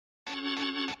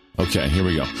Okay, here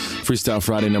we go. Freestyle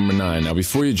Friday number 9. Now,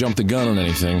 before you jump the gun on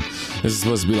anything, this is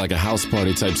supposed to be like a house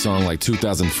party type song like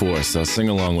 2004, so sing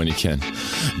along when you can.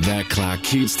 That clock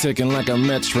keeps ticking like a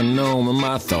metronome, and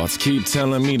my thoughts keep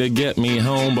telling me to get me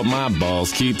home, but my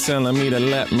balls keep telling me to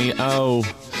let me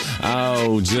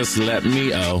just let me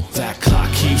That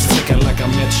clock keeps ticking like a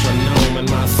metronome, and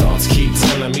my thoughts keep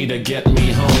telling me to get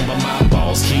me home, but my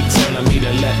balls keep telling me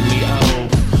to let me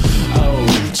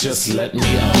just let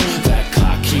me That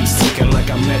clock keeps ticking like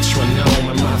a metronome,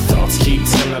 and my thoughts keep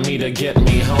telling me to get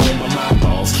me home, but my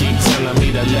balls keep telling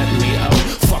me to let me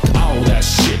fuck all that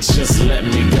shit, just let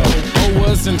me go.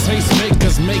 Owers and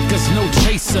tastemakers make us no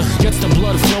chaser. Gets the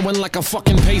blood flowing like a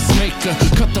fucking pacemaker.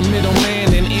 Cut the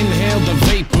middleman and inhale the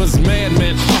vapors.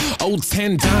 Madman, old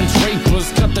 10 Don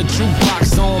Drapers. Cut the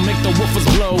jukebox on, make the woofers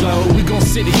blow. We gon'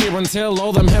 sit here until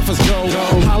all them heifers go.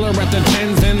 Holler at the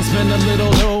tens and spend a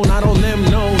little dough. Not on them,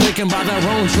 no, they can buy their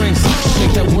own drinks.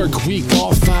 Take that work week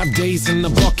off, 5 days in the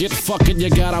bucket. Fuck it, you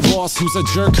got a boss who's a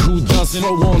jerk who doesn't.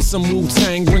 Throw on some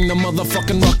Wu-Tang, bring the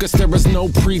motherfucking ruckus. There is no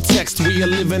pretext, we are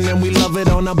living and we love it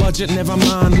on a budget. Never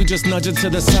mind, we just nudge it to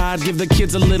the side. Give the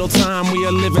kids a little time, we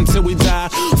are living till we die.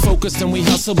 Focused and we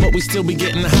hustle, but we still be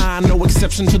getting high. No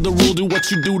exception to the rule, do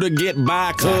what you do to get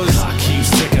by. Cause that clock keeps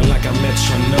ticking like a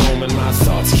metronome, and my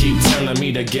thoughts keep telling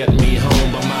me to get me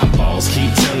home, but my balls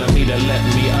keep telling me to let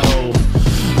me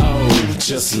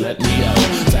just let me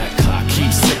That clock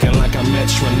keeps ticking like a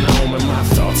metronome, and my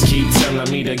thoughts keep telling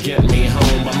me to get me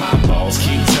home, but my balls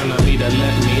keep telling me to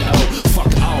let me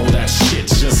fuck all that shit,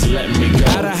 just let me go.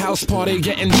 At a house party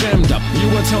getting jammed up, you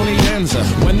and Tony Danza.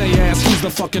 When they ask who's the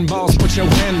fucking boss, put your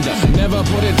hand up. Never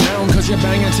put it down cause you're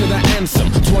banging to the anthem.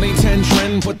 2010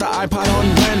 trend, put the iPod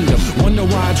on random. Wonder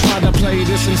why I tried to play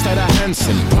this instead of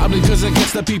Hanson. Probably cause it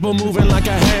gets the people moving like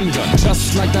a handgun.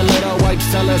 Just like the little white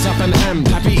fellas up in M.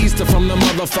 Happy Easter from the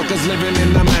motherfuckers living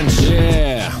in the mansion.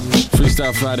 Yeah,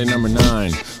 Freestyle Friday number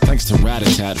 9. Thanks to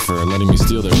Rat-a-Tat for letting me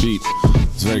steal their beat.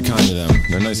 It's very kind of them.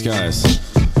 They're nice guys.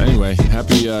 Anyway,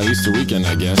 happy Easter weekend,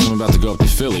 I guess. I'm about to go up to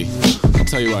Philly. I'll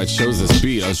tell you why I chose this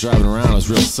beat. I was driving around, it was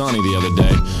real sunny the other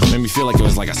day. Made me feel like it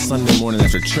was like a Sunday morning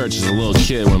after church as a little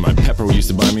kid when my pepper used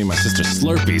to buy me and my sister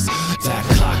Slurpees. That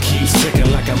clock keeps ticking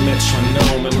like a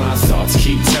metronome, and my thoughts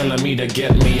keep telling me to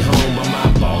get me home, but my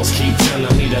balls keep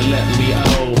telling me to let me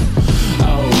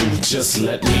just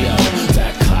let me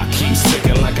That clock keeps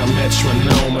ticking like a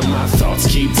metronome, and my thoughts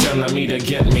keep telling me to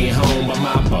get me home, but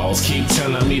my balls keep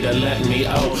telling me to let me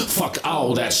fuck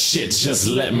all that shit, just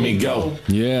let me go.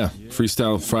 Yeah,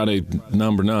 Freestyle Friday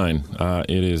number 9.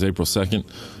 It is April 2nd.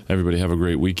 Everybody have a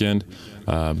great weekend.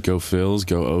 Go Phils,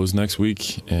 go O's next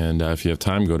week. And if you have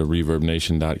time, go to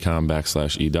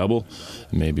reverbnation.com/edouble.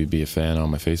 Maybe be a fan on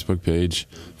my Facebook page,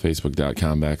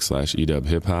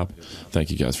 facebook.com/edubhiphop.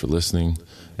 Thank you guys for listening.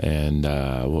 And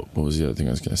what was the other thing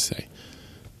I was going to say?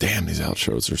 Damn, these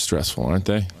outros are stressful, aren't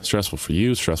they? Stressful for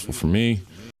you, stressful for me.